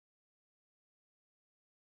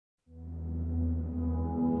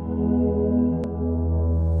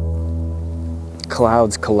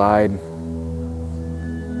clouds collide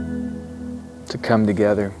to come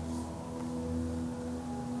together,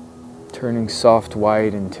 turning soft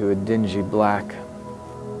white into a dingy black.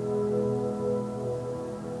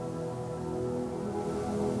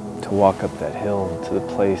 To walk up that hill to the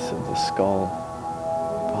place of the skull,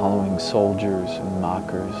 following soldiers and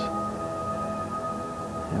mockers,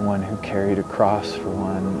 and one who carried a cross for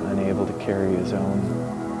one unable to carry his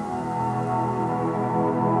own.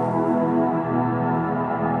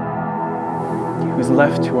 He was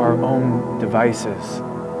left to our own devices,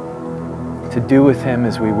 to do with him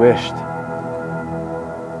as we wished,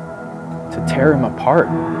 to tear him apart.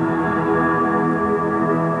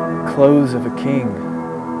 Clothes of a king,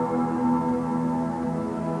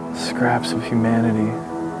 scraps of humanity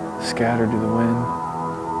scattered to the wind,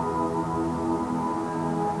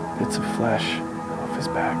 bits of flesh off his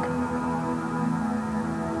back.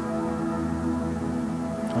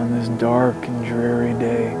 On this dark and dreary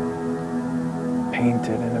day,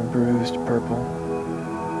 painted in a bruised purple,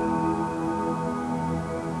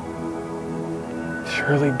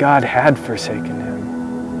 surely God had forsaken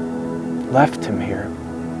him, left him here,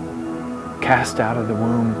 cast out of the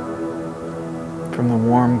womb, from the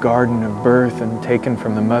warm garden of birth, and taken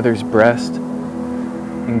from the mother's breast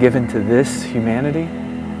and given to this humanity?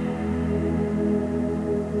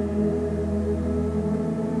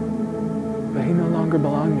 But he no longer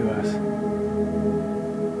belonged to us.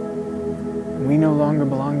 And we no longer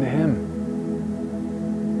belong to him.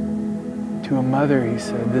 To a mother he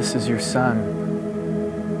said, "This is your son."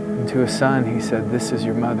 And to a son he said, "This is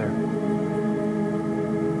your mother."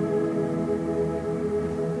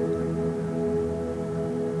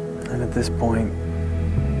 And at this point,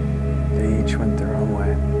 they each went their own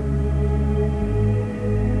way.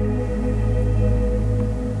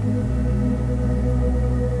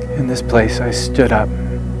 In this place, I stood up.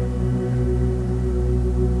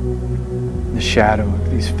 The shadow of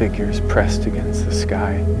these figures pressed against the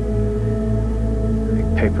sky,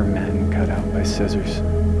 like paper men cut out by scissors.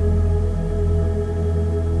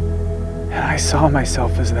 And I saw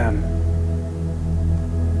myself as them.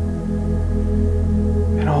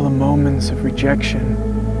 All the moments of rejection,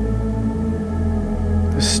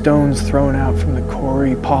 the stones thrown out from the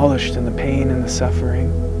quarry, polished in the pain and the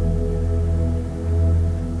suffering.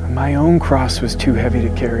 My own cross was too heavy to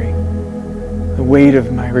carry. The weight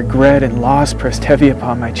of my regret and loss pressed heavy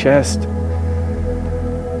upon my chest.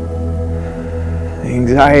 The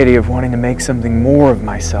anxiety of wanting to make something more of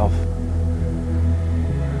myself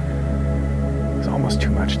was almost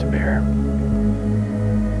too much to bear.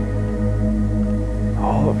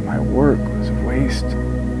 All of my work was a waste.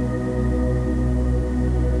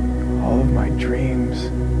 All of my dreams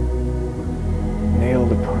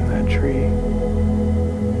nailed upon that tree.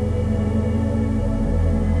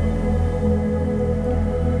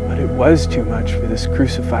 But it was too much for this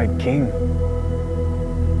crucified king,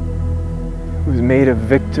 who was made a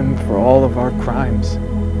victim for all of our crimes,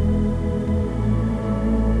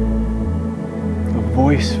 a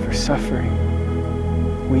voice for suffering.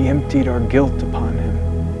 We emptied our guilt upon him.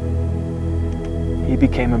 He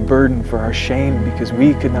became a burden for our shame because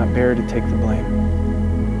we could not bear to take the blame.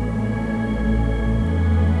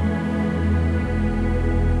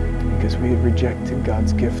 Because we had rejected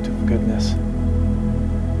God's gift of goodness.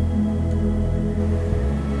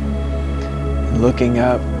 And looking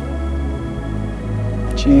up,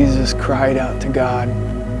 Jesus cried out to God.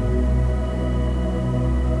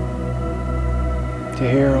 To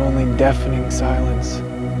hear only deafening silence,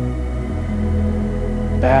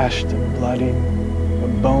 bashed and bloodied, but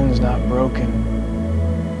bones not broken,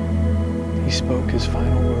 he spoke his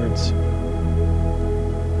final words.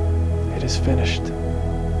 It is finished.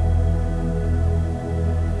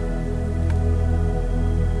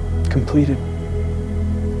 Completed.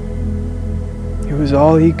 It was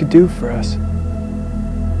all he could do for us.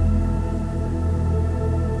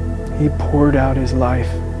 He poured out his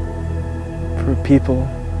life for people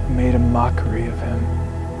who made a mockery of him.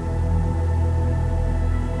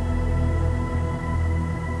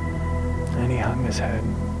 And he hung his head.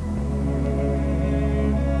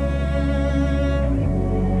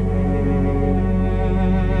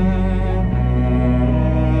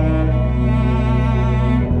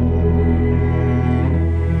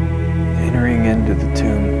 Entering into the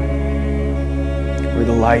tomb, where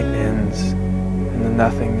the light ends and the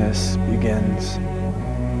nothingness begins.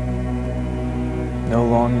 No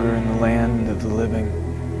longer in the land of the living,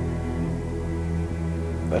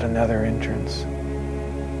 but another entrance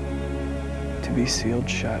to be sealed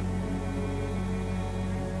shut,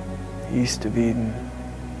 east of Eden,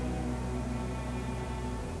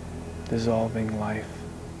 dissolving life.